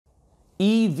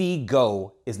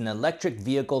EVgo is an electric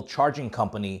vehicle charging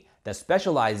company that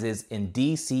specializes in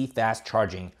DC fast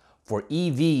charging for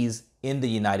EVs in the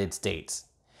United States.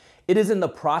 It is in the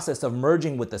process of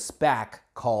merging with a SPAC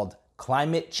called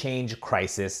Climate Change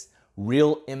Crisis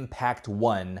Real Impact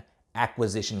 1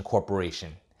 Acquisition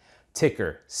Corporation,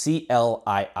 ticker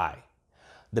CLII.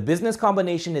 The business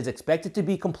combination is expected to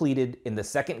be completed in the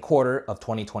second quarter of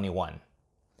 2021.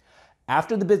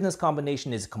 After the business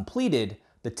combination is completed,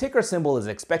 the ticker symbol is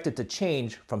expected to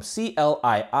change from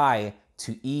CLII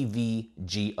to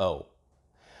EVgo.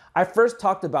 I first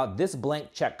talked about this blank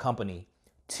check company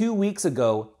 2 weeks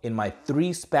ago in my 3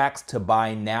 SPACs to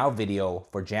buy now video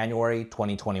for January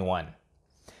 2021.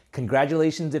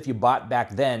 Congratulations if you bought back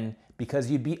then,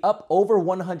 because you'd be up over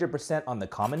 100% on the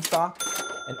common stock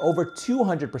and over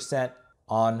 200%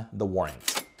 on the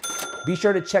warrants. Be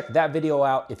sure to check that video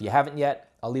out if you haven't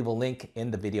yet. I'll leave a link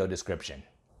in the video description.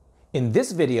 In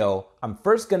this video, I'm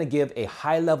first going to give a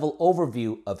high-level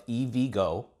overview of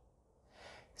EVgo.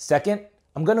 Second,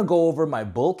 I'm going to go over my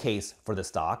bull case for the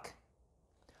stock.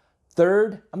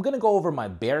 Third, I'm going to go over my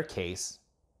bear case.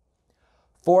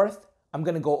 Fourth, I'm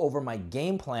going to go over my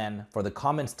game plan for the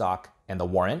common stock and the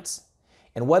warrants,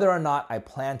 and whether or not I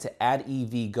plan to add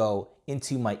EVgo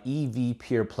into my EV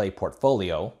pure play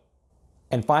portfolio.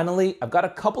 And finally, I've got a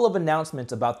couple of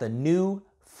announcements about the new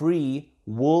free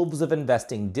Wolves of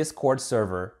Investing Discord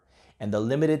server and the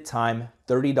limited time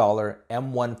 $30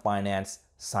 M1 Finance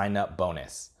sign up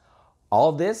bonus.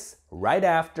 All this right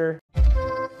after.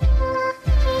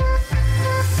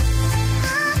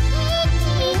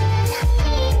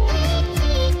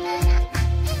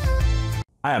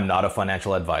 I am not a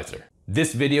financial advisor.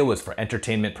 This video is for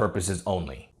entertainment purposes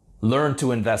only. Learn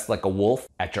to invest like a wolf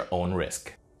at your own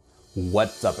risk.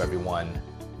 What's up, everyone?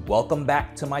 Welcome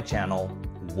back to my channel,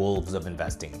 Wolves of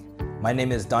Investing. My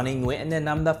name is Donnie Nguyen and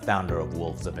I'm the founder of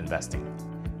Wolves of Investing.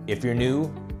 If you're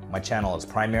new, my channel is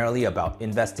primarily about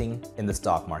investing in the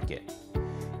stock market.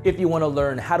 If you want to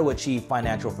learn how to achieve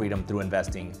financial freedom through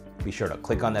investing, be sure to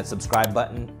click on that subscribe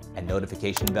button and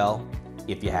notification bell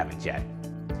if you haven't yet.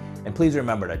 And please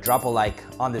remember to drop a like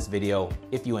on this video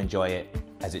if you enjoy it,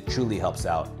 as it truly helps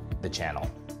out the channel.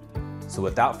 So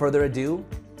without further ado,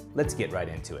 let's get right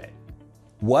into it.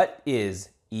 What is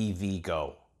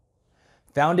EVgo?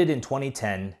 Founded in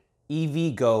 2010,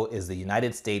 EVgo is the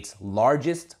United States'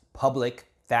 largest public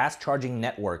fast charging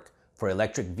network for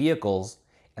electric vehicles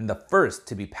and the first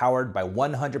to be powered by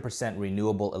 100%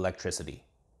 renewable electricity.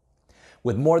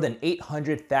 With more than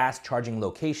 800 fast charging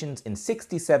locations in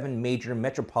 67 major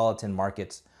metropolitan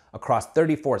markets across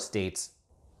 34 states,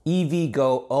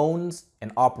 EVgo owns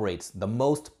and operates the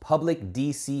most public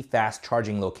DC fast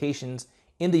charging locations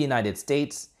in the United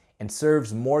States and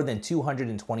serves more than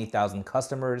 220,000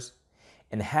 customers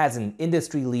and has an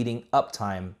industry-leading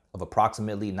uptime of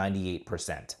approximately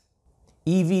 98%.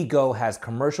 EVgo has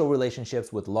commercial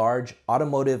relationships with large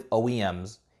automotive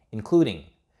OEMs, including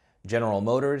General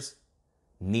Motors,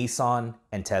 Nissan,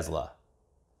 and Tesla,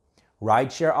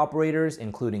 rideshare operators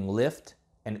including Lyft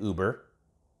and Uber,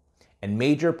 and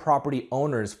major property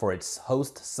owners for its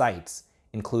host sites,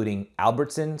 including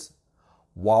Albertsons,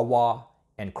 Wawa,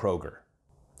 and Kroger.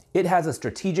 It has a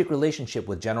strategic relationship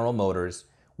with General Motors,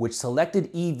 which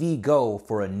selected EVgo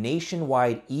for a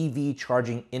nationwide EV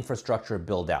charging infrastructure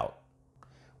build-out,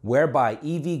 whereby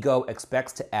EVgo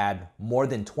expects to add more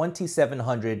than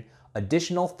 2,700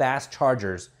 additional fast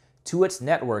chargers to its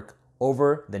network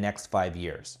over the next 5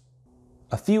 years.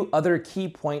 A few other key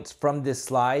points from this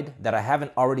slide that I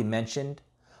haven't already mentioned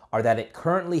are that it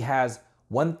currently has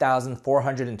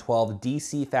 1,412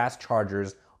 DC fast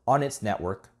chargers on its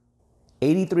network.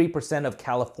 83% of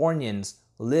Californians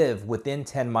live within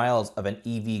 10 miles of an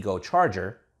EVgo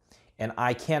charger, and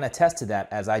I can attest to that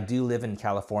as I do live in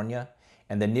California,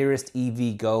 and the nearest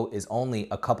EVgo is only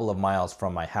a couple of miles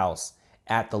from my house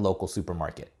at the local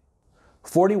supermarket.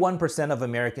 41% of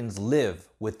Americans live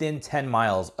within 10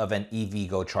 miles of an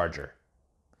EVgo charger.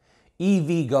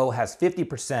 EVgo has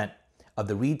 50% of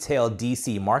the retail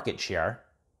DC market share.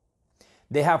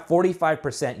 They have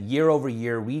 45%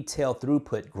 year-over-year retail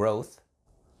throughput growth,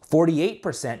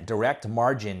 48% direct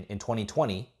margin in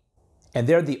 2020, and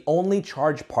they're the only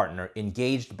charge partner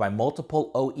engaged by multiple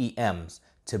OEMs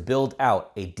to build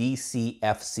out a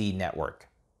DCFC network.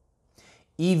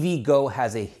 EVgo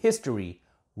has a history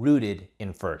rooted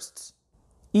in firsts.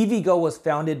 EVgo was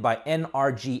founded by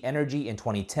NRG Energy in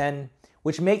 2010,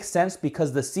 which makes sense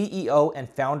because the CEO and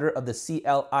founder of the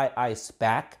CLII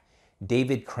SPAC,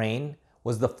 David Crane,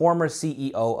 was the former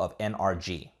CEO of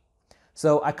NRG.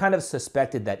 So I kind of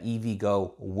suspected that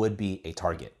EVgo would be a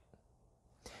target.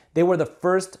 They were the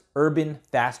first urban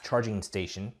fast charging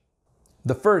station,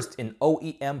 the first in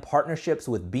OEM partnerships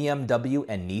with BMW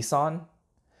and Nissan,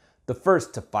 the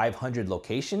first to 500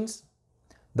 locations,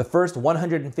 the first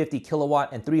 150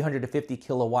 kilowatt and 350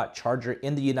 kilowatt charger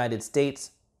in the United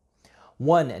States,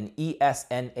 won an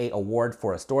ESNA award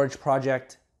for a storage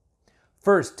project,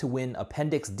 first to win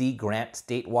Appendix D grant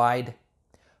statewide,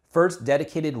 first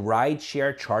dedicated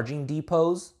ride-share charging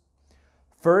depots,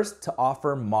 first to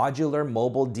offer modular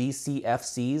mobile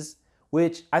DCFCs,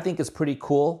 which I think is pretty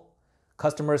cool.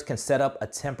 Customers can set up a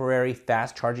temporary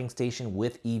fast charging station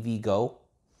with EVgo.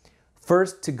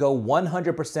 First to go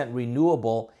 100%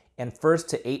 renewable and first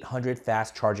to 800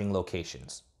 fast charging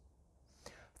locations.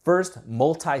 First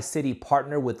multi-city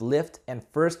partner with Lyft and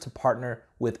first to partner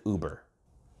with Uber.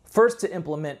 First to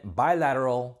implement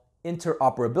bilateral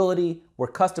interoperability where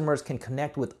customers can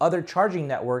connect with other charging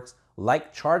networks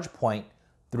like ChargePoint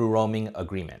through roaming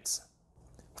agreements.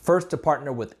 First to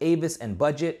partner with Avis and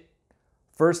Budget.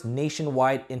 First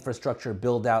nationwide infrastructure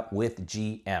build-out with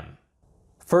GM.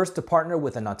 First to partner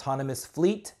with an autonomous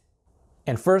fleet,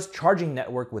 and first charging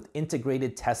network with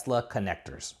integrated Tesla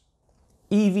connectors.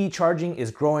 EV charging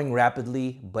is growing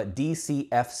rapidly, but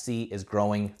DCFC is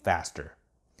growing faster.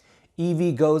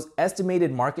 EVgo's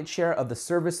estimated market share of the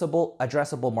serviceable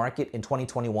addressable market in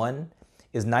 2021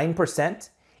 is 9%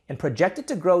 and projected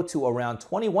to grow to around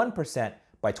 21%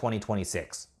 by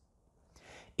 2026.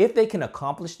 If they can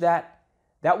accomplish that,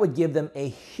 that would give them a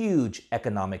huge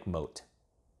economic moat.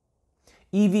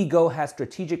 EVgo has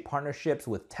strategic partnerships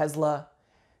with Tesla,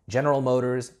 General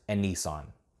Motors, and Nissan,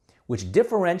 which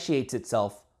differentiates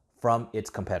itself from its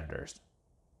competitors.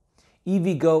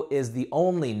 EVgo is the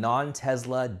only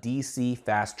non-Tesla DC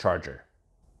fast charger.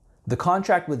 The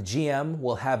contract with GM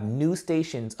will have new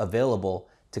stations available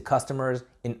to customers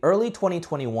in early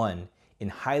 2021 in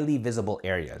highly visible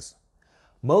areas.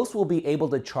 Most will be able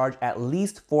to charge at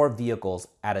least 4 vehicles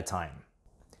at a time.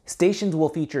 Stations will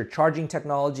feature charging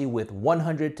technology with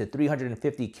 100 to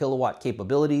 350 kilowatt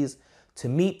capabilities to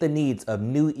meet the needs of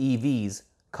new EVs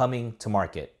coming to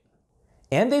market.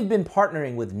 And they've been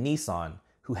partnering with Nissan,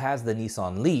 who has the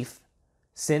Nissan Leaf,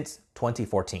 since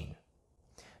 2014.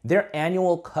 Their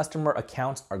annual customer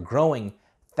accounts are growing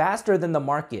faster than the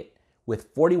market,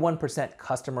 with 41%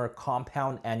 customer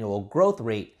compound annual growth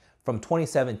rate from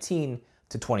 2017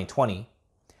 to 2020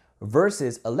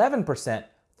 versus 11%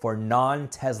 for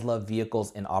non-Tesla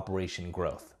vehicles in operation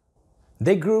growth.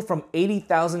 They grew from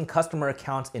 80,000 customer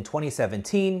accounts in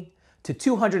 2017 to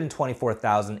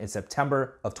 224,000 in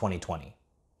September of 2020.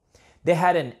 They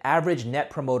had an average net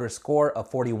promoter score of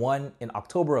 41 in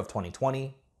October of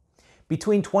 2020.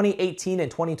 Between 2018 and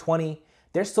 2020,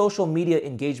 their social media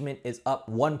engagement is up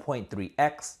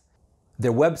 1.3x,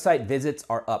 their website visits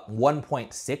are up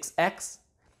 1.6x,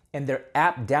 and their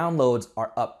app downloads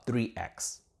are up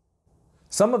 3x.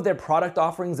 Some of their product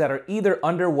offerings that are either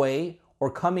underway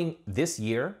or coming this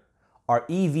year are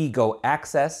EVgo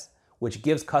Access, which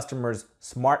gives customers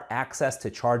smart access to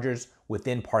chargers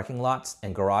within parking lots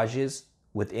and garages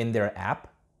within their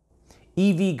app.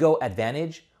 EVgo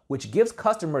Advantage, which gives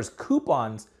customers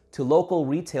coupons to local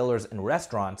retailers and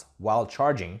restaurants while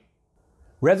charging.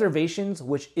 Reservations,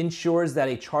 which ensures that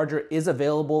a charger is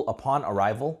available upon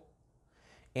arrival.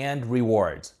 And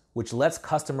Rewards, which lets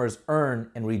customers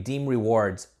earn and redeem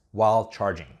rewards while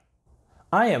charging.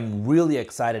 I am really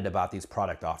excited about these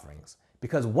product offerings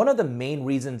because one of the main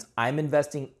reasons I'm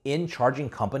investing in charging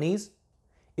companies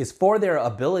is for their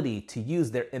ability to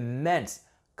use their immense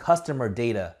customer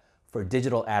data for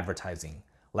digital advertising,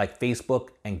 like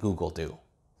Facebook and Google do.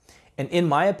 And in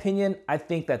my opinion, I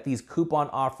think that these coupon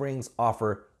offerings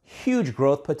offer huge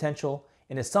growth potential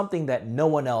and is something that no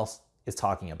one else is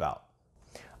talking about.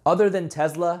 Other than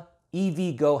Tesla,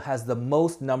 EVgo has the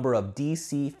most number of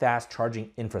DC fast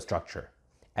charging infrastructure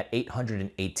at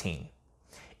 818,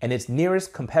 and its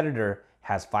nearest competitor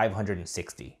has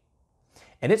 560.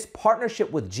 And its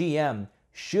partnership with GM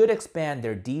should expand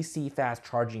their DC fast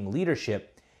charging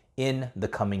leadership in the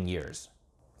coming years.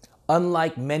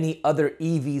 Unlike many other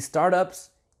EV startups,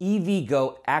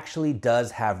 EVgo actually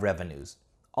does have revenues,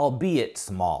 albeit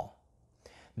small.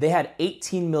 They had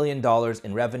 $18 million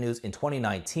in revenues in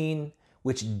 2019,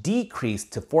 which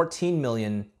decreased to $14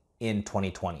 million in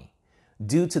 2020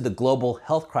 due to the global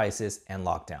health crisis and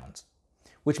lockdowns,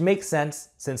 which makes sense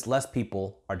since less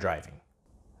people are driving.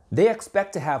 They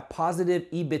expect to have positive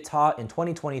EBITDA in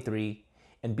 2023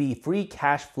 and be free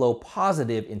cash flow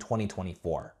positive in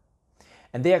 2024.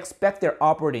 And they expect their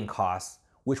operating costs,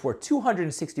 which were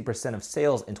 260% of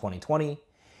sales in 2020,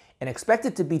 and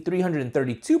expected to be 332%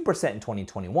 in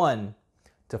 2021,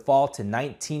 to fall to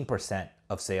 19%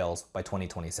 of sales by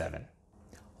 2027.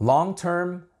 Long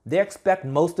term, they expect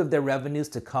most of their revenues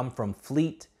to come from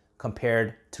fleet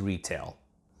compared to retail.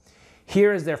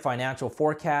 Here is their financial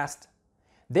forecast.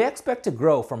 They expect to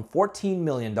grow from $14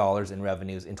 million in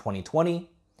revenues in 2020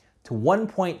 to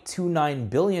 $1.29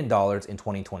 billion in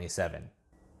 2027.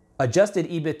 Adjusted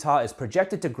EBITDA is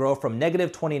projected to grow from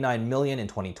negative $29 million in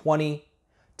 2020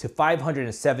 to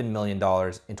 $507 million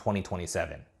in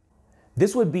 2027.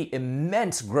 This would be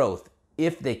immense growth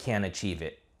if they can achieve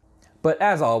it. But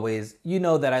as always, you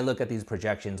know that I look at these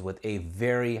projections with a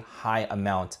very high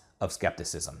amount of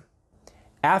skepticism.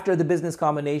 After the business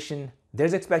combination,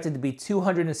 there's expected to be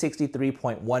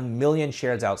 263.1 million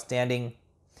shares outstanding.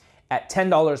 At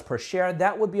 $10 per share,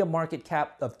 that would be a market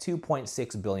cap of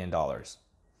 $2.6 billion.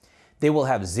 They will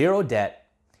have zero debt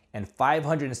and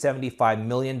 $575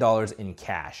 million in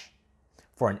cash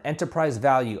for an enterprise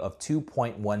value of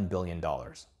 $2.1 billion.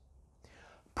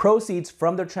 Proceeds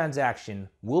from the transaction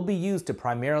will be used to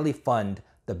primarily fund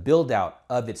the build-out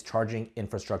of its charging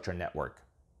infrastructure network.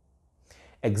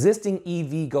 Existing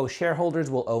EVgo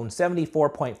shareholders will own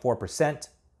 74.4%,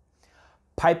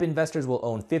 PIPE investors will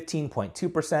own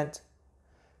 15.2%,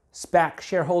 SPAC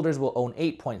shareholders will own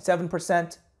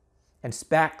 8.7%, and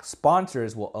SPAC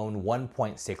sponsors will own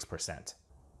 1.6%.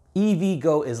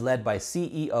 EVgo is led by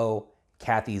CEO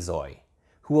Cathy Zoi,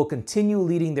 who will continue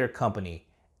leading their company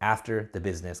after the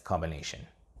business combination.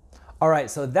 All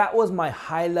right, so that was my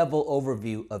high-level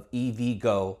overview of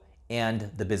EVgo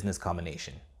and the business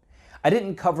combination. I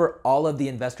didn't cover all of the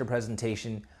investor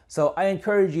presentation, so I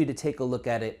encourage you to take a look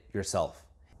at it yourself.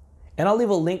 And I'll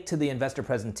leave a link to the investor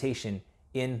presentation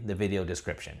in the video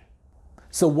description.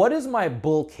 So what is my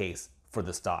bull case for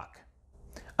the stock?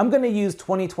 I'm going to use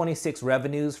 2026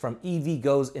 revenues from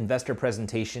EVgo's investor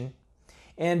presentation.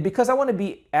 And because I want to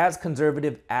be as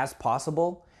conservative as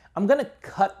possible, I'm going to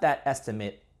cut that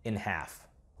estimate in half.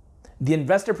 The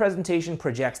investor presentation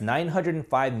projects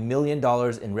 $905 million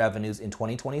in revenues in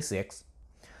 2026.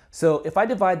 So if I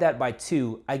divide that by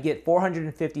 2, I get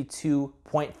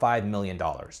 $452.5 million.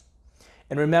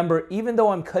 And remember, even though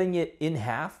I'm cutting it in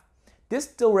half, this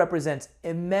still represents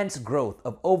immense growth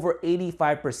of over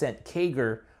 85%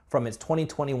 CAGR from its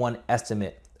 2021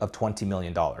 estimate of $20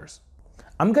 million.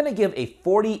 I'm going to give a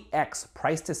 40x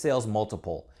price to sales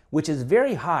multiple, which is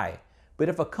very high, but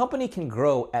if a company can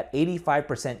grow at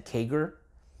 85% CAGR,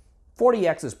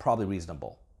 40x is probably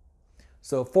reasonable.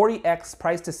 So 40x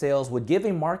price to sales would give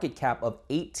a market cap of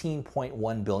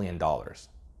 $18.1 billion.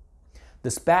 The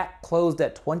SPAC closed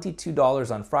at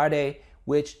 $22 on Friday,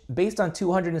 which, based on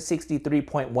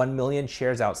 263.1 million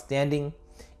shares outstanding,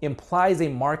 implies a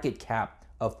market cap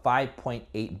of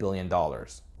 $5.8 billion.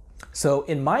 So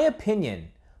in my opinion,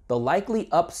 the likely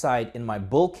upside in my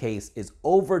bull case is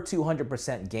over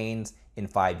 200% gains in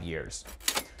 5 years.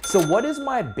 So what is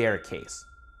my bear case?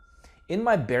 In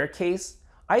my bear case,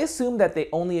 I assume that they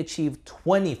only achieve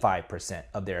 25%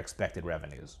 of their expected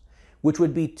revenues, which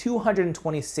would be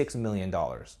 $226 million.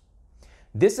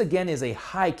 This again is a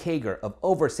high CAGR of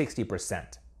over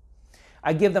 60%.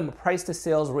 I give them a price to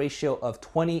sales ratio of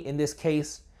 20 in this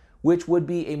case, which would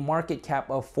be a market cap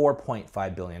of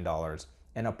 $4.5 billion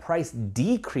and a price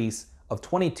decrease of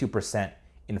 22%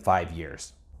 in 5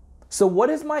 years. So what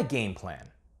is my game plan?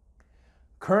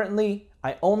 Currently,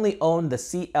 I only own the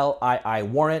CLII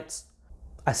warrants.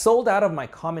 I sold out of my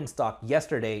common stock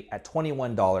yesterday at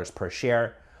 $21 per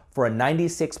share for a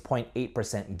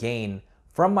 96.8% gain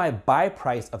from my buy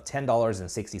price of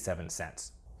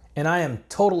 $10.67. And I am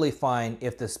totally fine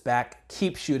if the SPAC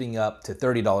keeps shooting up to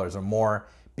 $30 or more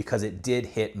because it did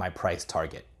hit my price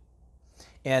target.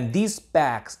 And these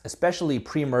SPACs, especially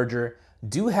pre-merger,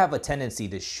 do have a tendency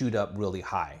to shoot up really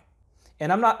high.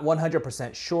 And I'm not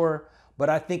 100% sure, but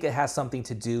I think it has something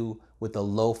to do with the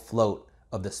low float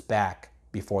of the SPAC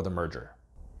before the merger.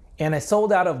 And I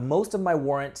sold out of most of my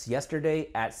warrants yesterday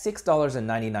at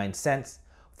 $6.99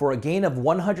 for a gain of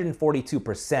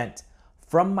 142%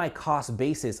 from my cost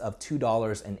basis of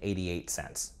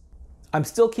 $2.88. I'm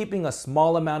still keeping a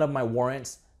small amount of my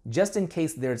warrants just in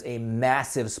case there's a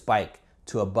massive spike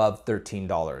to above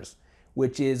 $13,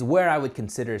 which is where I would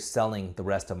consider selling the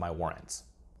rest of my warrants.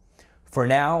 For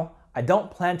now, I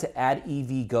don't plan to add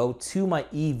EVgo to my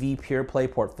EV pure play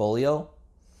portfolio.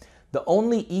 The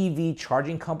only EV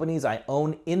charging companies I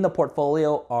own in the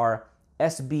portfolio are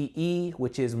SBE,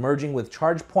 which is merging with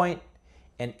ChargePoint,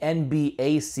 and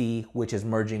NBAC, which is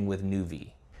merging with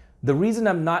Nuvve. The reason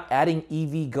I'm not adding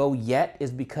EVgo yet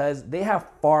is because they have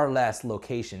far less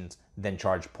locations than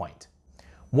ChargePoint.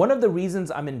 One of the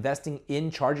reasons I'm investing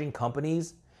in charging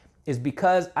companies is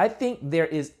because I think there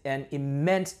is an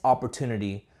immense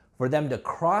opportunity for them to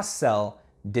cross-sell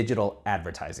digital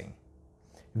advertising.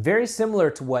 Very similar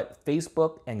to what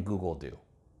Facebook and Google do.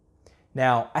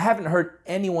 Now, I haven't heard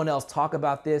anyone else talk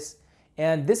about this,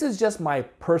 and this is just my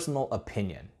personal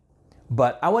opinion.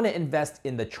 But I want to invest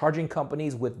in the charging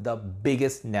companies with the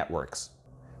biggest networks,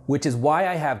 which is why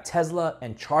I have Tesla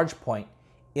and ChargePoint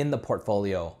in the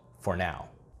portfolio for now.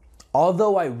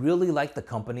 Although I really like the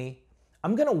company,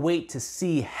 I'm gonna wait to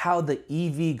see how the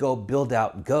EVgo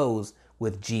build-out goes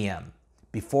with GM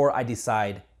before I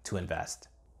decide to invest.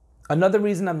 Another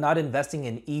reason I'm not investing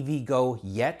in EVgo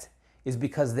yet is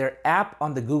because their app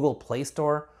on the Google Play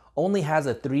Store only has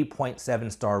a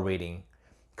 3.7 star rating,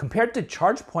 compared to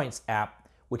ChargePoint's app,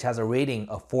 which has a rating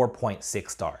of 4.6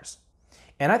 stars.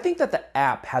 And I think that the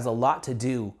app has a lot to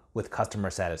do with customer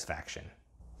satisfaction.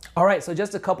 All right, so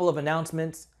just a couple of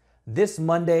announcements. This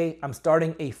Monday, I'm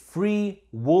starting a free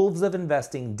Wolves of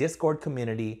Investing Discord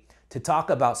community to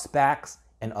talk about SPACs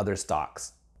and other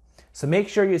stocks. So make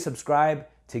sure you subscribe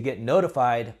to get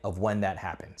notified of when that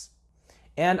happens.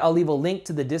 And I'll leave a link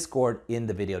to the Discord in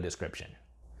the video description.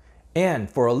 And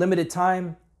for a limited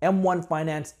time, M1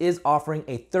 Finance is offering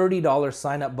a $30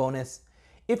 sign-up bonus.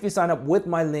 If you sign up with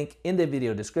my link in the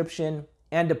video description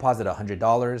and deposit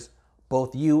 $100,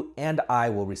 both you and I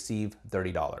will receive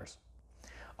 $30.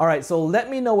 All right, so let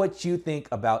me know what you think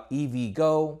about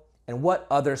EVgo and what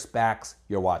other SPACs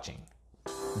you're watching.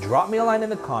 Drop me a line in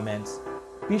the comments.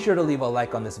 Be sure to leave a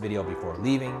like on this video before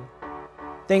leaving.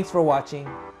 Thanks for watching,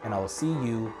 and I will see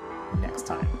you next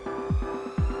time.